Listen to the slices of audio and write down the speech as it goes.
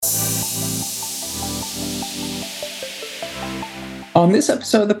On this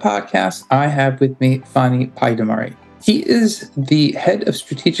episode of the podcast, I have with me Fani Paidamari. He is the head of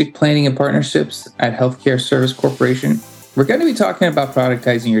strategic planning and partnerships at Healthcare Service Corporation. We're going to be talking about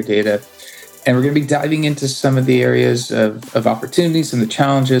productizing your data, and we're going to be diving into some of the areas of opportunities, some of the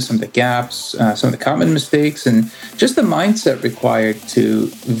challenges, some of the gaps, some of the common mistakes, and just the mindset required to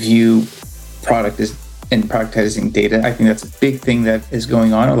view product as and productizing data. I think that's a big thing that is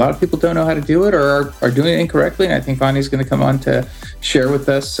going on. A lot of people don't know how to do it or are doing it incorrectly. And I think Fani's going to come on to share with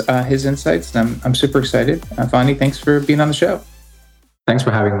us his insights. And I'm super excited. Fani, thanks for being on the show. Thanks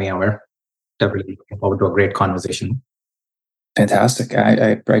for having me, Amir. Definitely looking forward to a great conversation. Fantastic.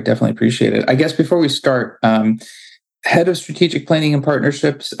 I definitely appreciate it. I guess before we start, head of strategic planning and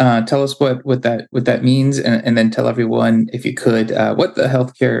partnerships, tell us what that means, and then tell everyone, if you could, what the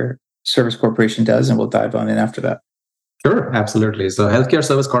Healthcare Service Corporation does, and we'll dive on in after that. Sure, absolutely. So Healthcare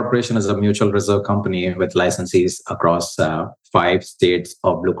Service Corporation is a mutual reserve company with licensees across 5 states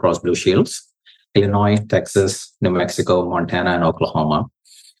of Blue Cross Blue Shields: Illinois, Texas, New Mexico, Montana, and Oklahoma.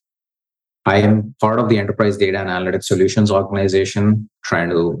 I am part of the Enterprise Data and Analytics Solutions organization, trying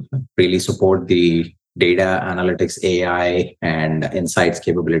to really support the data analytics, AI, and insights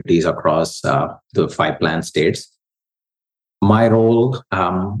capabilities across the 5 planned states. My role,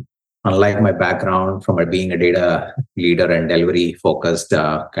 unlike my background from being a data leader and delivery focused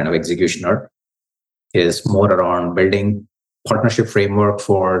kind of executioner, is more around building partnership framework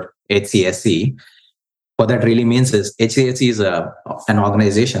for HCSC. What that really means is HCSC is an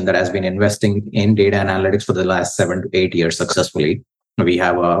organization that has been investing in data analytics for the last 7 to 8 years successfully. We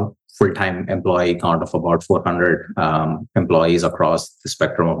have a full-time employee count of about 400 employees across the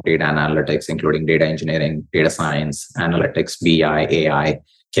spectrum of data analytics, including data engineering, data science, analytics, BI, AI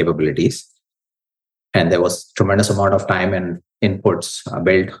capabilities. And there was tremendous amount of time and inputs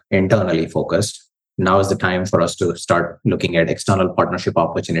built internally focused. Now is the time for us to start looking at external partnership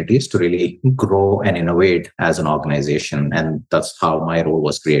opportunities to really grow and innovate as an organization. And that's how my role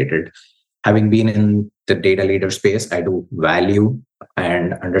was created. Having been in the data leader space, I do value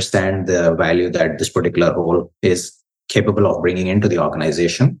and understand the value that this particular role is capable of bringing into the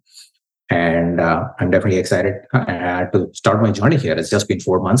organization. And I'm definitely excited to start my journey here. It's just been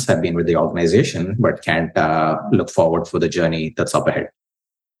 4 months I've been with the organization, but can't look forward for the journey that's up ahead.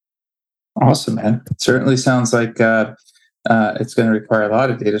 Awesome, man. It certainly sounds like it's going to require a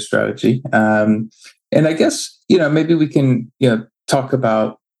lot of data strategy. And I guess, maybe we can, talk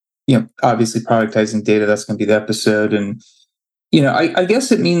about, obviously productizing data. That's going to be the episode. And, I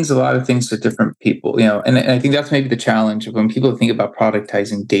guess it means a lot of things to different people, and I think that's maybe the challenge when people think about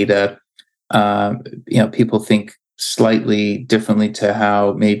productizing data. People think slightly differently to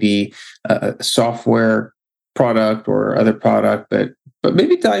how maybe a software product or other product, but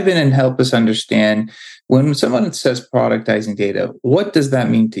maybe dive in and help us understand when someone says productizing data, what does that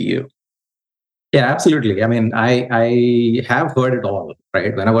mean to you? Yeah, absolutely. I mean, I have heard it all,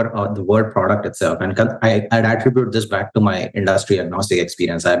 right? Whenever the word product itself, and I'd attribute this back to my industry agnostic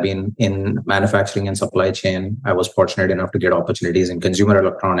experience. I've been in manufacturing and supply chain. I was fortunate enough to get opportunities in consumer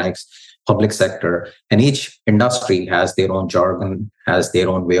electronics, public sector, and each industry has their own jargon, has their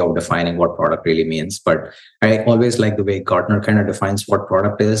own way of defining what product really means. But I always like the way Gartner kind of defines what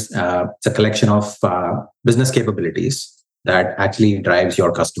product is. It's a collection of business capabilities that actually drives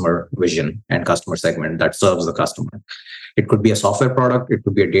your customer vision and customer segment that serves the customer. It could be a software product, it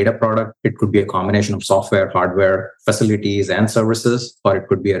could be a data product, it could be a combination of software, hardware, facilities, and services, or it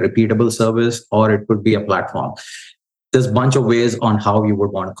could be a repeatable service, or it could be a platform. There's a bunch of ways on how you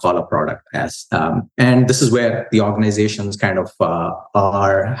would want to call a product as. And this is where the organizations kind of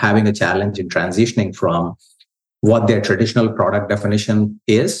are having a challenge in transitioning from what their traditional product definition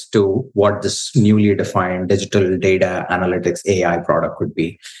is to what this newly defined digital data analytics AI product could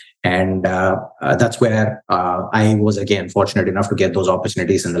be. And that's where I was, again, fortunate enough to get those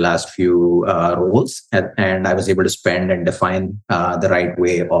opportunities in the last few roles. And I was able to spend and define the right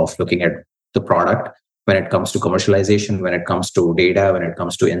way of looking at the product when it comes to commercialization, when it comes to data, when it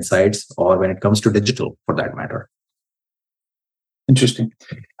comes to insights, or when it comes to digital, for that matter. Interesting.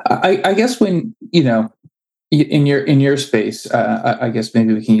 I guess when, in your space, I guess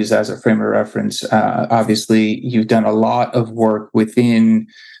maybe we can use that as a frame of reference. Obviously, you've done a lot of work within,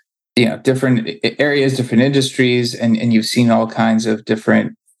 different areas, different industries, and you've seen all kinds of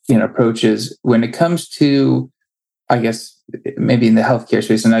different, approaches. When it comes to, I guess, maybe in the healthcare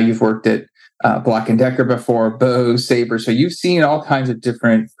space, and now you've worked at Black & Decker before, Bose, Sabre, so you've seen all kinds of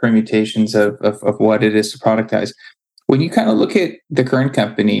different permutations of what it is to productize. When you kind of look at the current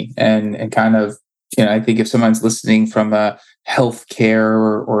company and kind of, I think if someone's listening from a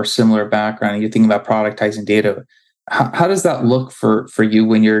healthcare or similar background, and you're thinking about productizing data, how does that look for you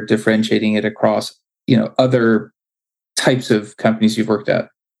when you're differentiating it across, other types of companies you've worked at?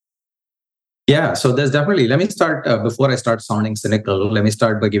 Yeah, so there's definitely, let me start, before I start sounding cynical, let me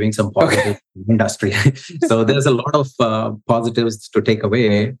start by giving some Okay. positives in the industry. So there's a lot of positives to take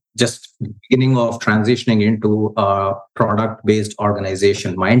away. Just beginning of transitioning into a product-based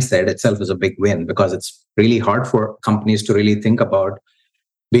organization mindset itself is a big win, because it's really hard for companies to really think about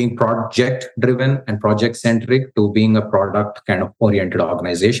being project driven and project centric to being a product kind of oriented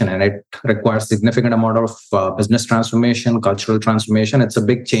organization. And it requires significant amount of business transformation, cultural transformation. It's a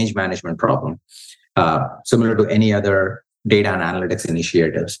big change management problem, similar to any other data and analytics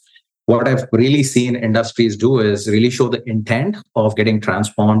initiatives. What I've really seen industries do is really show the intent of getting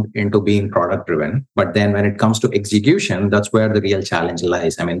transformed into being product driven. But then when it comes to execution, that's where the real challenge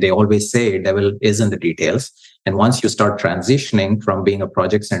lies. I mean, they always say devil is in the details. And once you start transitioning from being a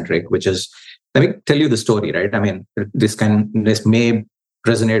project centric, which is, let me tell you the story, right? I mean, this may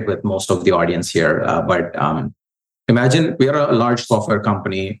resonate with most of the audience here, but imagine we are a large software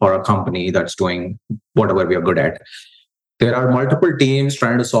company or a company that's doing whatever we are good at. There are multiple teams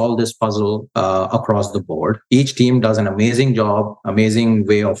trying to solve this puzzle across the board. Each team does an amazing job, amazing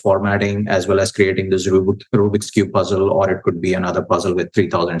way of formatting, as well as creating this Rubik's Cube puzzle, or it could be another puzzle with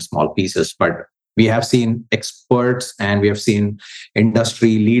 3,000 small pieces. But we have seen experts and we have seen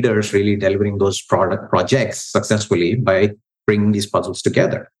industry leaders really delivering those product projects successfully by bringing these puzzles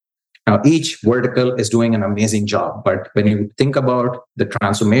together. Now, each vertical is doing an amazing job. But when you think about the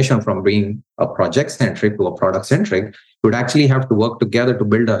transformation from being a project centric to a product centric, you would actually have to work together to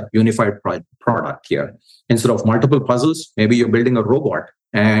build a unified product here. Instead of multiple puzzles, maybe you're building a robot.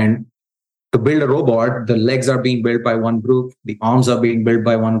 And to build a robot, the legs are being built by one group, the arms are being built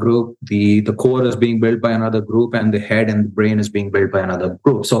by one group, the core is being built by another group, and the head and the brain is being built by another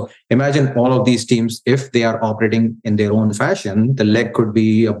group. So imagine all of these teams, if they are operating in their own fashion, the leg could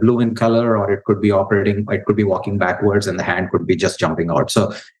be a blue in color, or it could be walking backwards, and the hand could be just jumping out.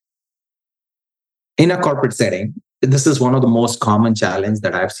 So in a corporate setting, this is one of the most common challenges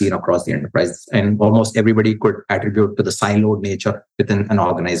that I've seen across the enterprise, and almost everybody could attribute to the siloed nature within an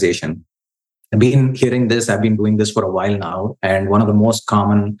organization. I've been hearing this, I've been doing this for a while now. And one of the most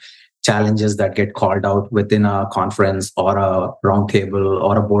common challenges that get called out within a conference or a roundtable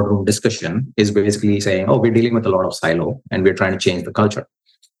or a boardroom discussion is basically saying, oh, we're dealing with a lot of silo and we're trying to change the culture.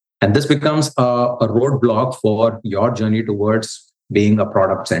 And this becomes a roadblock for your journey towards being a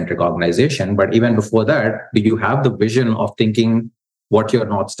product-centric organization. But even before that, do you have the vision of thinking what your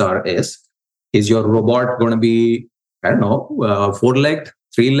North Star is? Is your robot going to be, I don't know, four-legged,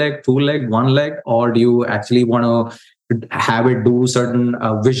 three-leg, two-leg, one-leg, or do you actually want to have it do certain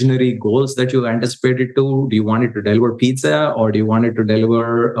visionary goals that you anticipate it to? Do you want it to deliver pizza, or do you want it to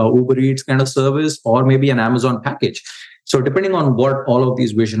deliver Uber Eats kind of service, or maybe an Amazon package? So depending on what all of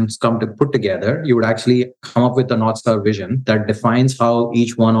these visions come to put together, you would actually come up with a North Star vision that defines how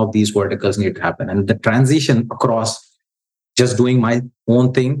each one of these verticals need to happen. And the transition across just doing my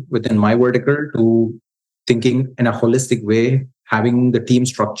own thing within my vertical to thinking in a holistic way, having the team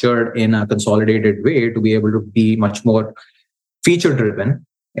structured in a consolidated way to be able to be much more feature driven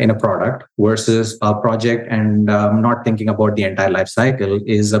in a product versus a project, and not thinking about the entire life cycle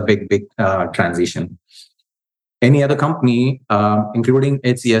is a big transition. Any other company, including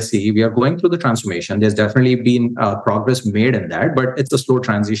HCSC, we are going through the transformation. There's definitely been progress made in that, but it's a slow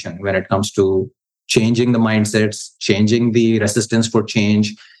transition when it comes to changing the mindsets, changing the resistance for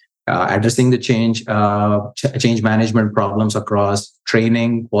change, addressing the change management problems across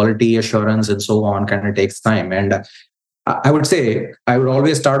training, quality assurance, and so on. Kind of takes time. And I would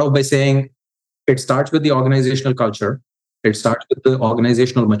always start off by saying it starts with the organizational culture. It starts with the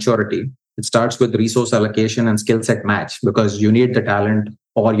organizational maturity. It starts with resource allocation and skill set match, because you need the talent,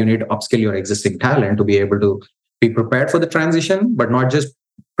 or you need to upskill your existing talent to be able to be prepared for the transition, but not just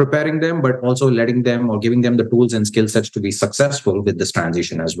preparing them, but also letting them or giving them the tools and skill sets to be successful with this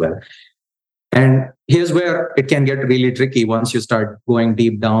transition as well. And here's where it can get really tricky once you start going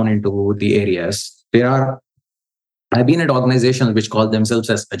deep down into the areas. I've been at organizations which call themselves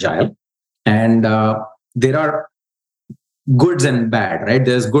as agile, and there are goods and bad, right?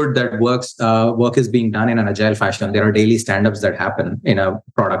 There's good that work is being done in an agile fashion. There are daily stand-ups that happen in a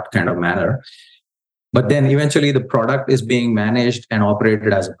product kind of manner. But then eventually the product is being managed and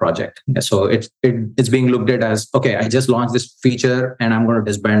operated as a project. So it's being looked at as, okay, I just launched this feature and I'm going to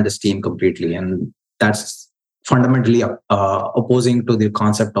disband this team completely. And that's fundamentally opposing to the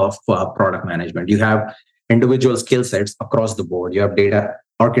concept of product management. You have individual skill sets across the board. You have data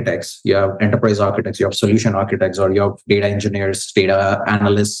architects, you have enterprise architects, you have solution architects, or you have data engineers, data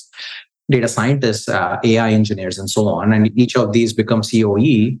analysts, data scientists, AI engineers, and so on. And each of these becomes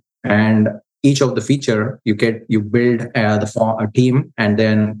COE, and each of the feature you build a team, and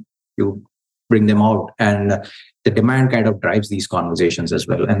then you bring them out, and the demand kind of drives these conversations as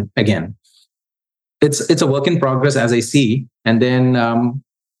well. And again, it's a work in progress as I see. And then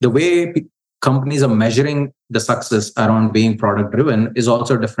the way companies are measuring the success around being product driven is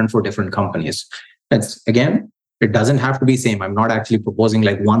also different for different companies. It doesn't have to be same. I'm not actually proposing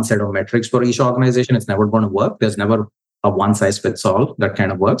like one set of metrics for each organization. It's never going to work. There's never a one size fits all that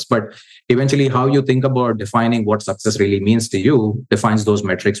kind of works. But eventually, how you think about defining what success really means to you defines those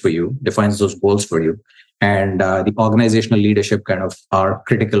metrics for you, defines those goals for you. And the organizational leadership kind of are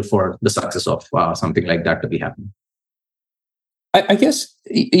critical for the success of something like that to be happening. I guess,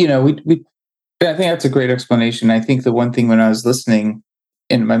 I think that's a great explanation. I think the one thing when I was listening,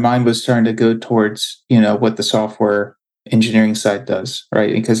 and my mind was starting to go towards, what the software engineering side does,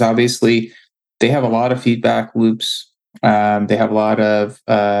 right? Because obviously they have a lot of feedback loops. They have a lot of,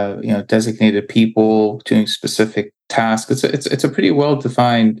 designated people doing specific tasks. It's a pretty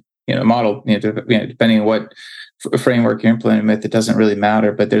well-defined, model, depending on what framework you're implementing with, it doesn't really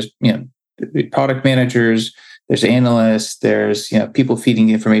matter. But there's, product managers, there's analysts, there's, people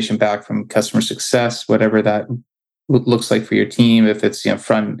feeding information back from customer success, whatever that looks like for your team. If it's,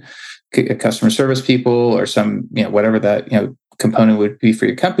 front customer service people or some, whatever that, component would be for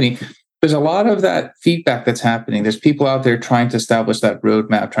your company. There's a lot of that feedback that's happening. There's people out there trying to establish that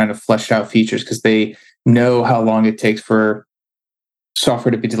roadmap, trying to flesh out features because they know how long it takes for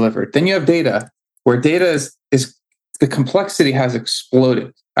software to be delivered. Then you have data, where data is the complexity has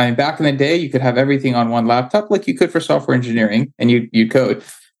exploded. I mean, back in the day, you could have everything on one laptop like you could for software engineering, and you code.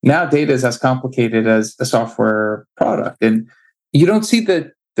 Now data is as complicated as a software product. And you don't see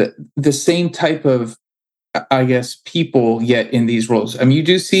the same type of, I guess, people yet in these roles. I mean, you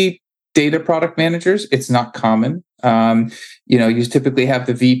do see data product managers. It's not common. You typically have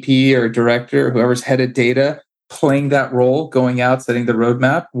the VP or director or whoever's head of data playing that role, going out, setting the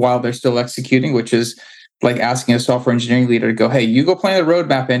roadmap while they're still executing, which is like asking a software engineering leader to go, hey, you go plan the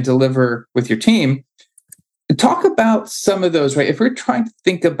roadmap and deliver with your team. Talk about some of those, right? If we're trying to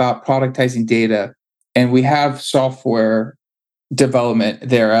think about productizing data and we have software development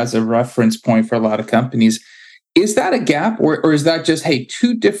there as a reference point for a lot of companies, is that a gap or is that just, hey,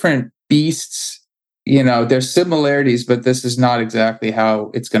 two different beasts, there's similarities, but this is not exactly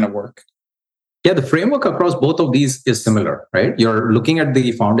how it's going to work? Yeah, the framework across both of these is similar, right? You're looking at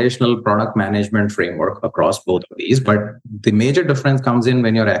the foundational product management framework across both of these, but the major difference comes in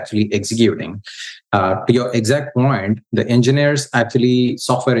when you're actually executing. To your exact point, the engineers, actually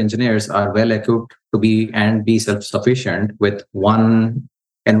software engineers, are well equipped to be self-sufficient with one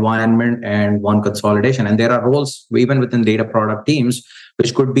environment and one consolidation. And there are roles even within data product teams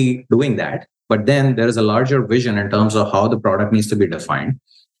which could be doing that. But then there is a larger vision in terms of how the product needs to be defined.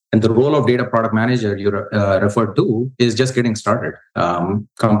 And the role of data product manager you referred to is just getting started.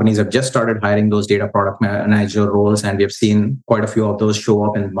 Companies have just started hiring those data product manager roles, and we have seen quite a few of those show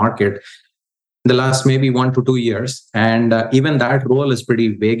up in the market in the last maybe 1 to 2 years. And even that role is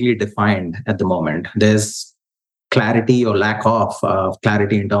pretty vaguely defined at the moment. There's clarity or lack of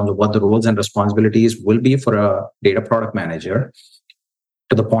clarity in terms of what the roles and responsibilities will be for a data product manager,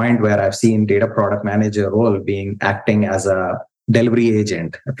 to the point where I've seen data product manager role acting as a delivery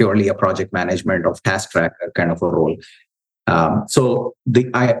agent, purely a project management of task tracker kind of a role. So the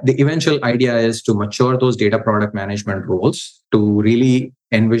eventual idea is to mature those data product management roles to really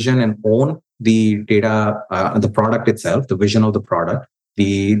envision and own the data, the product itself, the vision of the product,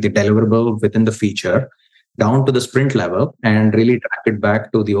 the deliverable within the feature, down to the sprint level, and really track it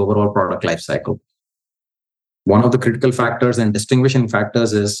back to the overall product lifecycle. One of the critical factors and distinguishing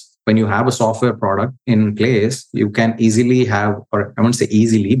factors is when you have a software product in place, you can easily have, or I won't say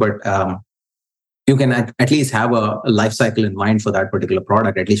easily, but you can at least have a life cycle in mind for that particular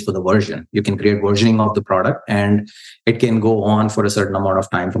product, at least for the version. You can create versioning of the product, and it can go on for a certain amount of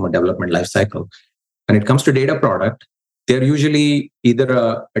time from a development life cycle. When it comes to data product, they're usually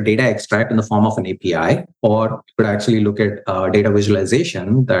either a data extract in the form of an API, or you could actually look at data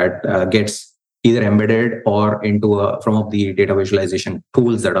visualization that gets either embedded or into some of the data visualization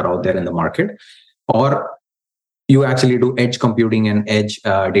tools that are out there in the market, or you actually do edge computing and edge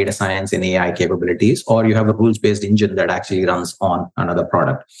data science and AI capabilities, or you have a rules-based engine that actually runs on another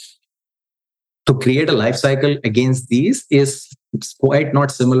product. To create a lifecycle against these is quite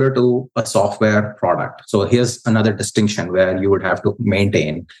not similar to a software product. So here's another distinction where you would have to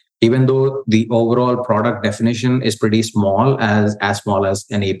maintain. Even though the overall product definition is pretty small, as small as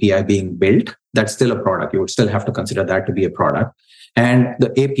an API being built, that's still a product. You would still have to consider that to be a product. And the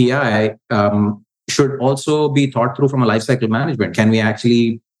API should also be thought through from a lifecycle management. Can we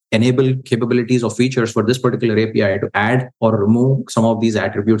actually enable capabilities or features for this particular API to add or remove some of these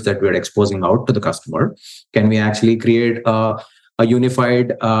attributes that we're exposing out to the customer? Can we actually create a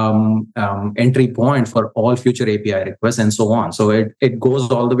unified entry point for all future API requests and so on? So it goes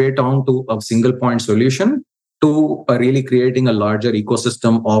all the way down to a single point solution to really creating a larger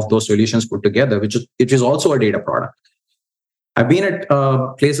ecosystem of those solutions put together, which is also a data product. I've been at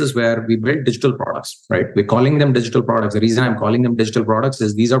places where we build digital products, right? We're calling them digital products. The reason I'm calling them digital products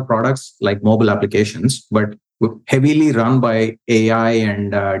is these are products like mobile applications, but heavily run by AI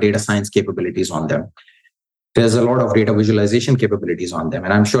and data science capabilities on them. There's a lot of data visualization capabilities on them.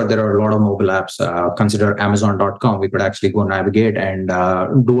 And I'm sure there are a lot of mobile apps. Consider Amazon.com. We could actually go navigate and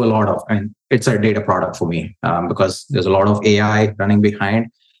do a lot of, and it's a data product for me because there's a lot of AI running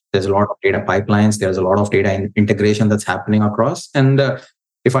behind. There's a lot of data pipelines. There's a lot of data integration that's happening across. And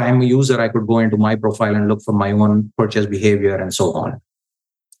if I am a user, I could go into my profile and look for my own purchase behavior and so on.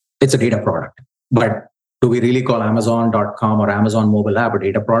 It's a data product. But do we really call Amazon.com or Amazon mobile app a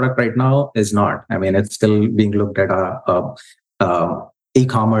data product right now? Is not. I mean, it's still being looked at a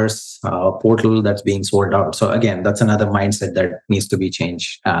e-commerce portal that's being sold out. So again, that's another mindset that needs to be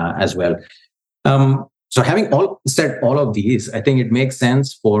changed as well. So having said all of these, I think it makes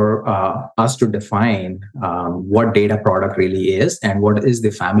sense for us to define what data product really is and what is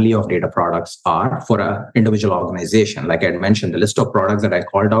the family of data products are for an individual organization. Like I mentioned, the list of products that I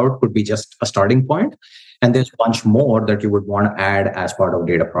called out could be just a starting point. And there's a bunch more that you would want to add as part of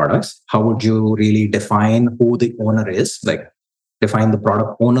data products. How would you really define who the owner is? Like define the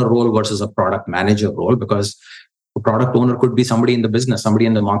product owner role versus a product manager role, because a product owner could be somebody in the business, somebody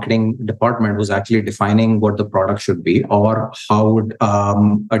in the marketing department who's actually defining what the product should be, or how would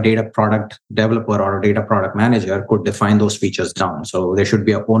a data product developer or a data product manager could define those features down. So there should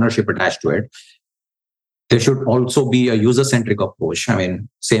be a ownership attached to it. There should also be a user-centric approach. I mean,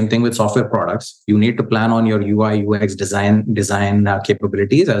 same thing with software products. You need to plan on your UI, UX design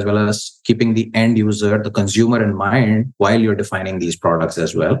capabilities, as well as keeping the end user, the consumer in mind while you're defining these products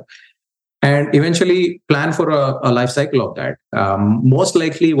as well. And eventually plan for a life cycle of that. Most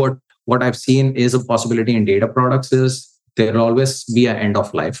likely what I've seen is a possibility in data products is there will always be an end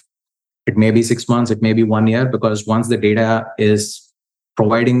of life. It may be 6 months, it may be 1 year, because once the data is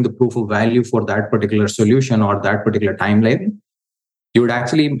providing the proof of value for that particular solution or that particular timeline, you would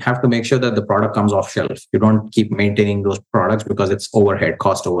actually have to make sure that the product comes off shelf. You don't keep maintaining those products because it's overhead,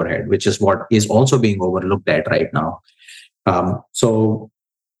 cost overhead, which is what is also being overlooked at right now. So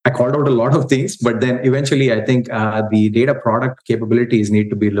I called out a lot of things, but then eventually I think the data product capabilities need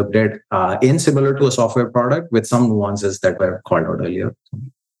to be looked at in similar to a software product with some nuances that were called out earlier.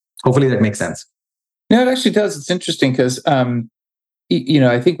 Hopefully that makes sense. No, it actually does. It's interesting because,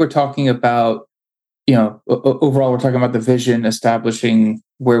 I think we're talking about, overall, we're talking about the vision, establishing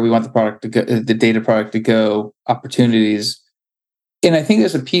where we want the product to go, the data product to go, opportunities. And I think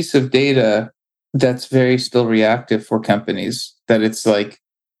there's a piece of data that's very still reactive for companies, that it's like,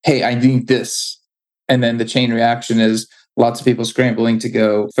 hey, I need this. And then the chain reaction is lots of people scrambling to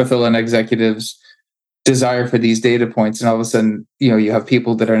go fulfill an executive's desire for these data points. And all of a sudden, you have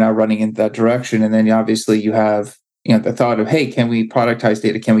people that are now running in that direction. And then obviously you have, the thought of, hey, can we productize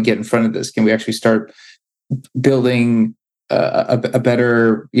data? Can we get in front of this? Can we actually start building a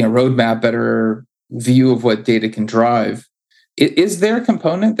better, roadmap, better view of what data can drive? Is there a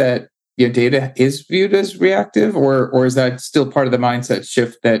component that data is viewed as reactive, or is that still part of the mindset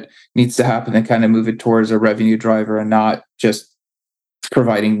shift that needs to happen and kind of move it towards a revenue driver and not just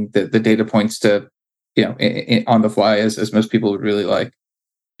providing the data points to, on the fly as most people would really like?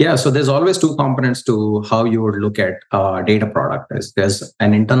 Yeah, so there's always two components to how you would look at data product. There's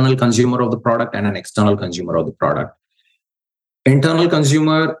an internal consumer of the product and an external consumer of the product. Internal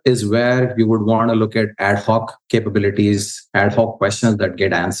consumer is where you would want to look at ad hoc capabilities, ad hoc questions that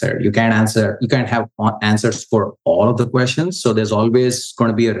get answered. You can't have answers for all of the questions. So there's always going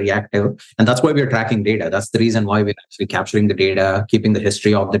to be a reactive. And that's why we're tracking data. That's the reason why we're actually capturing the data, keeping the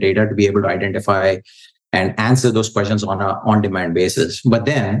history of the data to be able to identify and answer those questions on an on-demand basis. But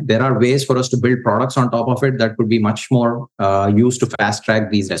then there are ways for us to build products on top of it that could be much more used to fast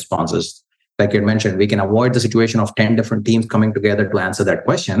track these responses. Like you mentioned, we can avoid the situation of 10 different teams coming together to answer that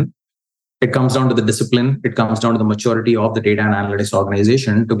question. It comes down to the discipline. It comes down to the maturity of the data and analytics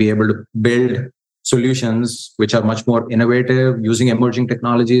organization to be able to build solutions which are much more innovative, using emerging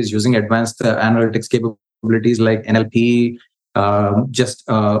technologies, using advanced analytics capabilities like NLP.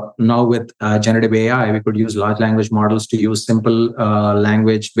 Now with generative AI, we could use large language models to use simple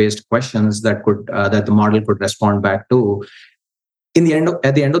language-based questions that the model could respond back to. at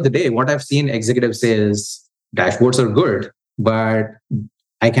the end of the day, what I've seen executives say is dashboards are good, but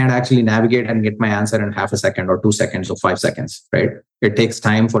I can't actually navigate and get my answer in half a second or 2 seconds or 5 seconds, right? It takes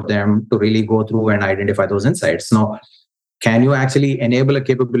time for them to really go through and identify those insights. Now, can you actually enable a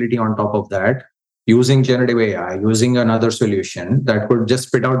capability on top of that using generative AI, using another solution that could just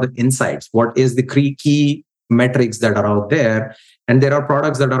spit out the insights? What is the key metrics that are out there? And there are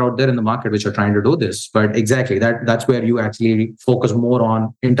products that are out there in the market which are trying to do this. But exactly that's where you actually focus more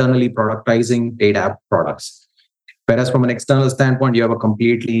on internally productizing data products. Whereas from an external standpoint, you have a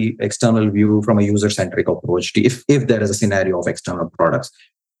completely external view from a user-centric approach if there is a scenario of external products.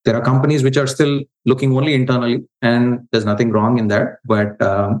 There are companies which are still looking only internally, and there's nothing wrong in that. But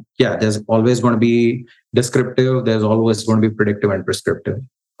there's always going to be descriptive. There's always going to be predictive and prescriptive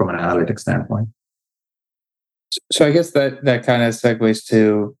from an analytics standpoint. So I guess that kind of segues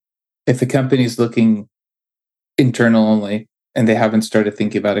to, if the company is looking internal only and they haven't started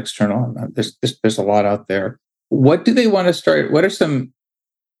thinking about external, there's a lot out there. What do they want to start? What are some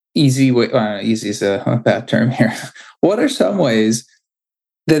easy way? Easy is a bad term here. What are some ways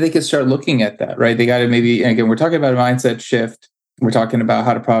that they can start looking at that? Right? They got to maybe, again, we're talking about a mindset shift. We're talking about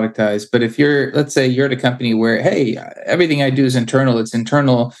how to productize. But if let's say you're at a company where, hey, everything I do is internal. It's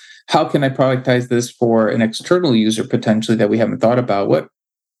internal. How can I productize this for an external user potentially that we haven't thought about?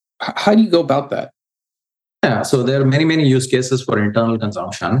 How do you go about that? Yeah, so there are many use cases for internal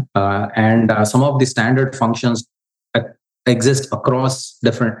consumption, and some of the standard functions exist across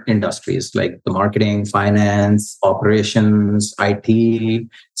different industries like the marketing, finance, operations, IT,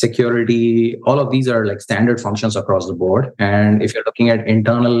 security. All of these are like standard functions across the board. And if you're looking at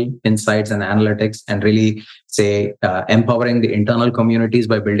internal insights and analytics and really say empowering the internal communities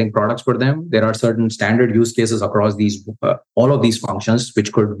by building products for them, there are certain standard use cases across these all of these functions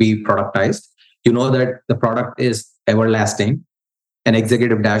which could be productized. You know that the product is everlasting, an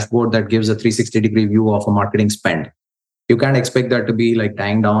executive dashboard that gives a 360-degree view of a marketing spend. You can't expect that to be like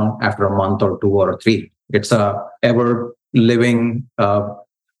dying down after a month or 2 or 3. It's a ever living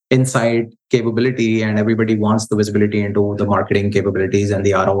insight capability, and everybody wants the visibility into the marketing capabilities and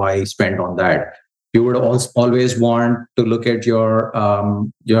the ROI spent on that. You would also always want to look at your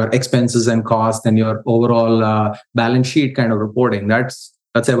expenses and costs and your overall balance sheet kind of reporting.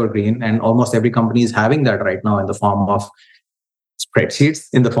 That's evergreen, and almost every company is having that right now in the form of spreadsheets,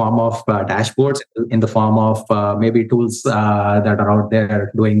 in the form of dashboards, in the form of maybe tools that are out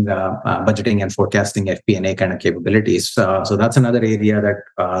there doing budgeting and forecasting, FP&A kind of capabilities. So that's another area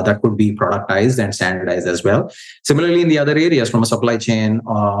that could be productized and standardized as well. Similarly, in the other areas from a supply chain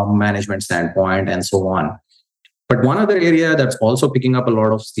management standpoint and so on. But one other area that's also picking up a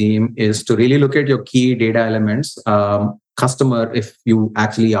lot of steam is to really look at your key data elements. Customer, if you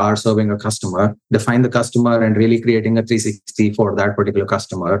actually are serving a customer, define the customer and really creating a 360 for that particular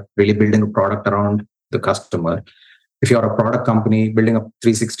customer, really building a product around the customer. If you're a product company, building a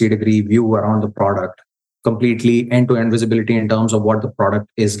 360-degree view around the product, completely end-to-end visibility in terms of what the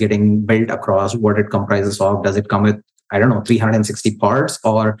product is getting built across, what it comprises of. Does it come with 360 parts,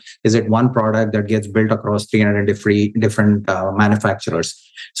 or is it one product that gets built across 300 different manufacturers?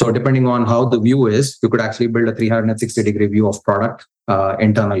 So depending on how the view is, you could actually build a 360-degree view of product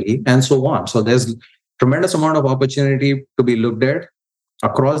internally and so on. So there's tremendous amount of opportunity to be looked at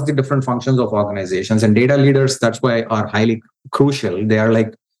across the different functions of organizations, and data leaders, that's why are highly crucial. They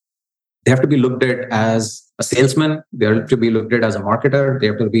have to be looked at as a salesman. They have to be looked at as a marketer. They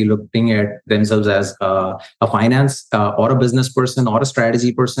have to be looking at themselves as a finance or a business person or a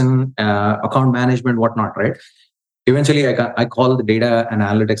strategy person, account management, whatnot, right? Eventually, I call the data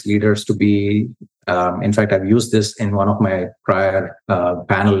analytics leaders to be, in fact, I've used this in one of my prior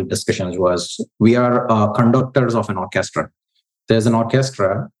panel discussions, was we are conductors of an orchestra. There's an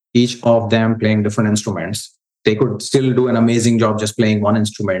orchestra, each of them playing different instruments. They could still do an amazing job just playing one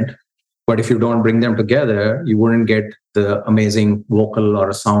instrument. But if you don't bring them together, you wouldn't get the amazing vocal or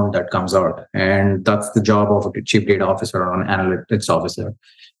a sound that comes out. And that's the job of a chief data officer or an analytics officer.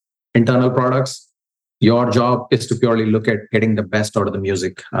 Internal products, your job is to purely look at getting the best out of the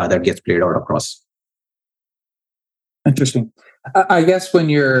music that gets played out across. Interesting. I guess when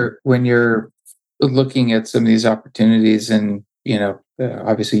you're looking at some of these opportunities, and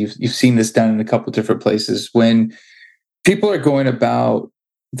obviously you've seen this done in a couple of different places, when people are going about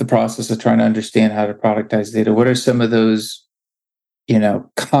the process of trying to understand how to productize data, what are some of those,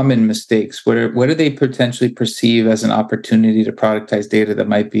 common mistakes? What do they potentially perceive as an opportunity to productize data that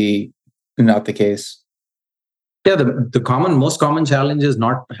might be not the case? Yeah, the most common challenge is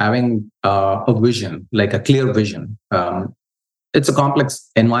not having a vision, like a clear vision. It's a complex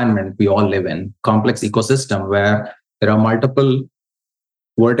environment we all live in, complex ecosystem where there are multiple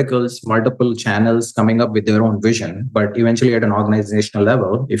verticals, multiple channels coming up with their own vision. But eventually, at an organizational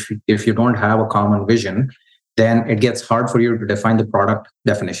level, if you don't have a common vision, then it gets hard for you to define the product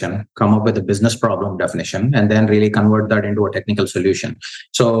definition, come up with a business problem definition, and then really convert that into a technical solution.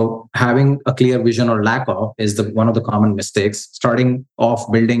 So having a clear vision or lack of is one of the common mistakes. Starting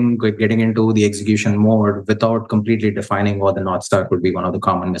off building, getting into the execution mode without completely defining what the North Star could be one of the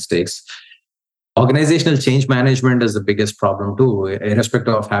common mistakes. Organizational change management is the biggest problem too.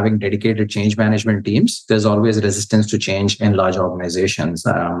 Irrespective of having dedicated change management teams, there's always resistance to change in large organizations.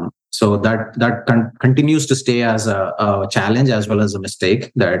 So that continues to stay as a challenge as well as a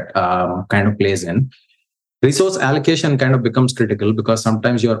mistake that kind of plays in. Resource allocation kind of becomes critical because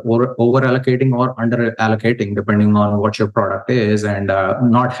sometimes you're over allocating or under allocating depending on what your product is, and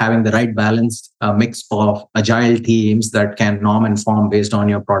not having the right balanced mix of agile teams that can norm and form based on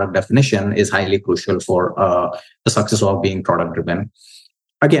your product definition is highly crucial for the success of being product driven.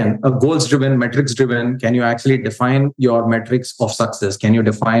 Again, a goals driven, metrics driven. Can you actually define your metrics of success? Can you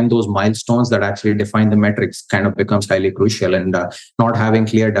define those milestones that actually define the metrics? Kind of becomes highly crucial, and not having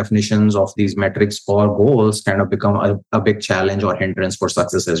clear definitions of these metrics or goals kind of become a big challenge or hindrance for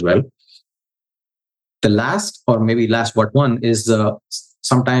success as well. The last, or maybe last but one, is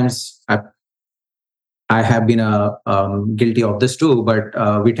sometimes I have been guilty of this too, but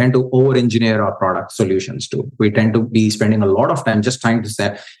we tend to over-engineer our product solutions too. We tend to be spending a lot of time just trying to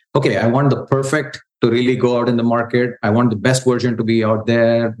say, okay, I want the perfect to really go out in the market. I want the best version to be out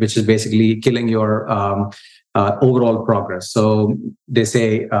there, which is basically killing your overall progress. So they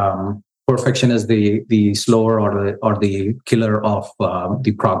say perfection is the slower or the killer of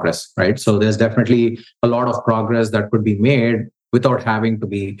the progress, right? So there's definitely a lot of progress that could be made without having to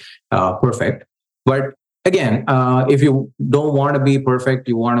be perfect. But again, if you don't want to be perfect,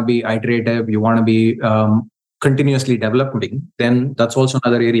 you want to be iterative, you want to be continuously developing, then that's also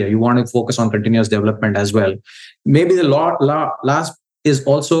another area. You want to focus on continuous development as well. Maybe the last is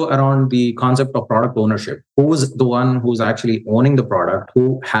also around the concept of product ownership. Who's the one who's actually owning the product?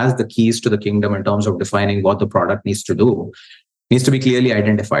 Who has the keys to the kingdom in terms of defining what the product needs to do? Needs to be clearly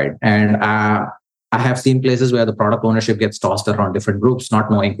identified. And I have seen places where the product ownership gets tossed around different groups, not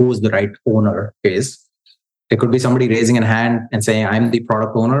knowing who's the right owner is. There could be somebody raising a hand and saying, I'm the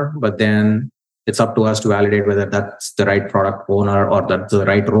product owner, but then it's up to us to validate whether that's the right product owner or that's the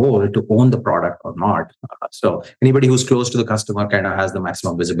right role to own the product or not. So anybody who's close to the customer kind of has the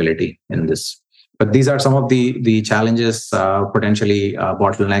maximum visibility in this. But these are some of the challenges, potentially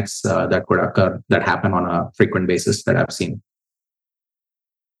bottlenecks that could occur, that happen on a frequent basis that I've seen.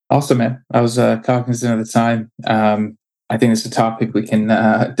 Awesome, man. I was cognizant of the time. I think it's a topic we can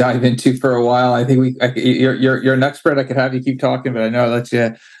dive into for a while. I think you're an expert. I could have you keep talking, but I know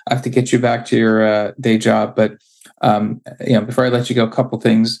I have to get you back to your day job. But before I let you go, a couple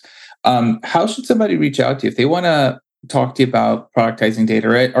things. How should somebody reach out to you if they want to talk to you about productizing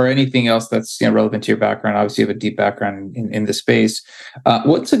data or anything else that's relevant to your background? Obviously, you have a deep background in the space.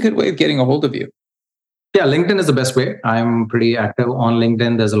 What's a good way of getting a hold of you? Yeah, LinkedIn is the best way. I'm pretty active on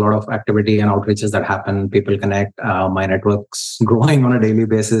LinkedIn. There's a lot of activity and outreaches that happen. People connect. My network's growing on a daily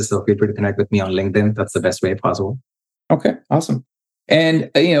basis. So feel free to connect with me on LinkedIn. That's the best way possible. Okay, awesome.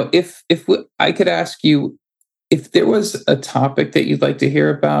 And, if I could ask you, if there was a topic that you'd like to hear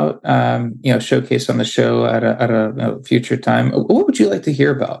about, showcase on the show at a future time, what would you like to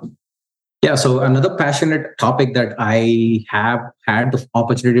hear about? Yeah, so another passionate topic that I have had the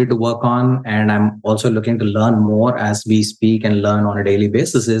opportunity to work on, and I'm also looking to learn more as we speak and learn on a daily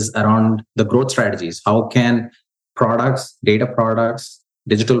basis, is around the growth strategies. How can products, data products,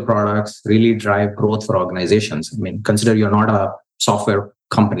 digital products really drive growth for organizations? I mean, consider you're not a software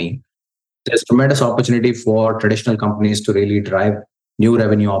company. There's tremendous opportunity for traditional companies to really drive new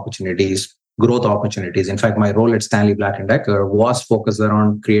revenue opportunities, growth opportunities. In fact, my role at Stanley Black & Decker was focused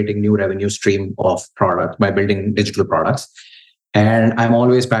around creating new revenue stream of product by building digital products. And I'm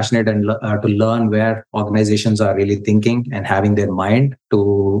always passionate to learn where organizations are really thinking and having their mind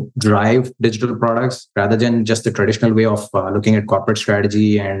to drive digital products rather than just the traditional way of looking at corporate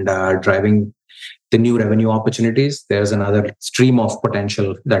strategy and driving the new revenue opportunities. There's another stream of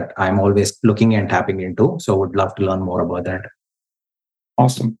potential that I'm always looking and tapping into. So would love to learn more about that.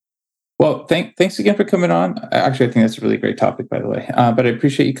 Awesome. Well, thanks again for coming on. Actually, I think that's a really great topic, by the way. But I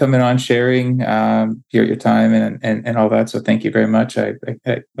appreciate you coming on, sharing your time and all that. So thank you very much. I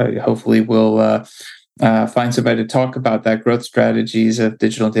hopefully will find somebody to talk about that growth strategies of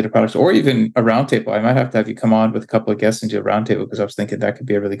digital data products, or even a roundtable. I might have to have you come on with a couple of guests and do a roundtable because I was thinking that could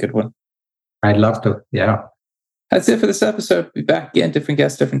be a really good one. I'd love to. Yeah. That's it for this episode. Be back again, different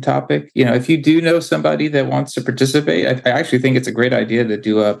guest, different topic. If you do know somebody that wants to participate, I actually think it's a great idea to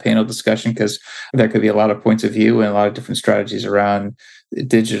do a panel discussion, because there could be a lot of points of view and a lot of different strategies around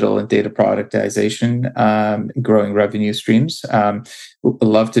digital and data productization, growing revenue streams. Would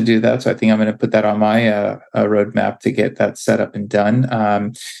love to do that. So I think I'm going to put that on my roadmap to get that set up and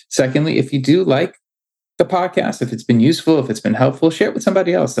done. Secondly, if you do like the podcast, if it's been useful, if it's been helpful, share it with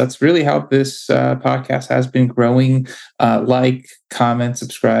somebody else. That's really how this podcast has been growing. Like, comment,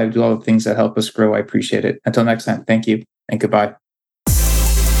 subscribe, do all the things that help us grow. I appreciate it. Until next time, thank you and goodbye.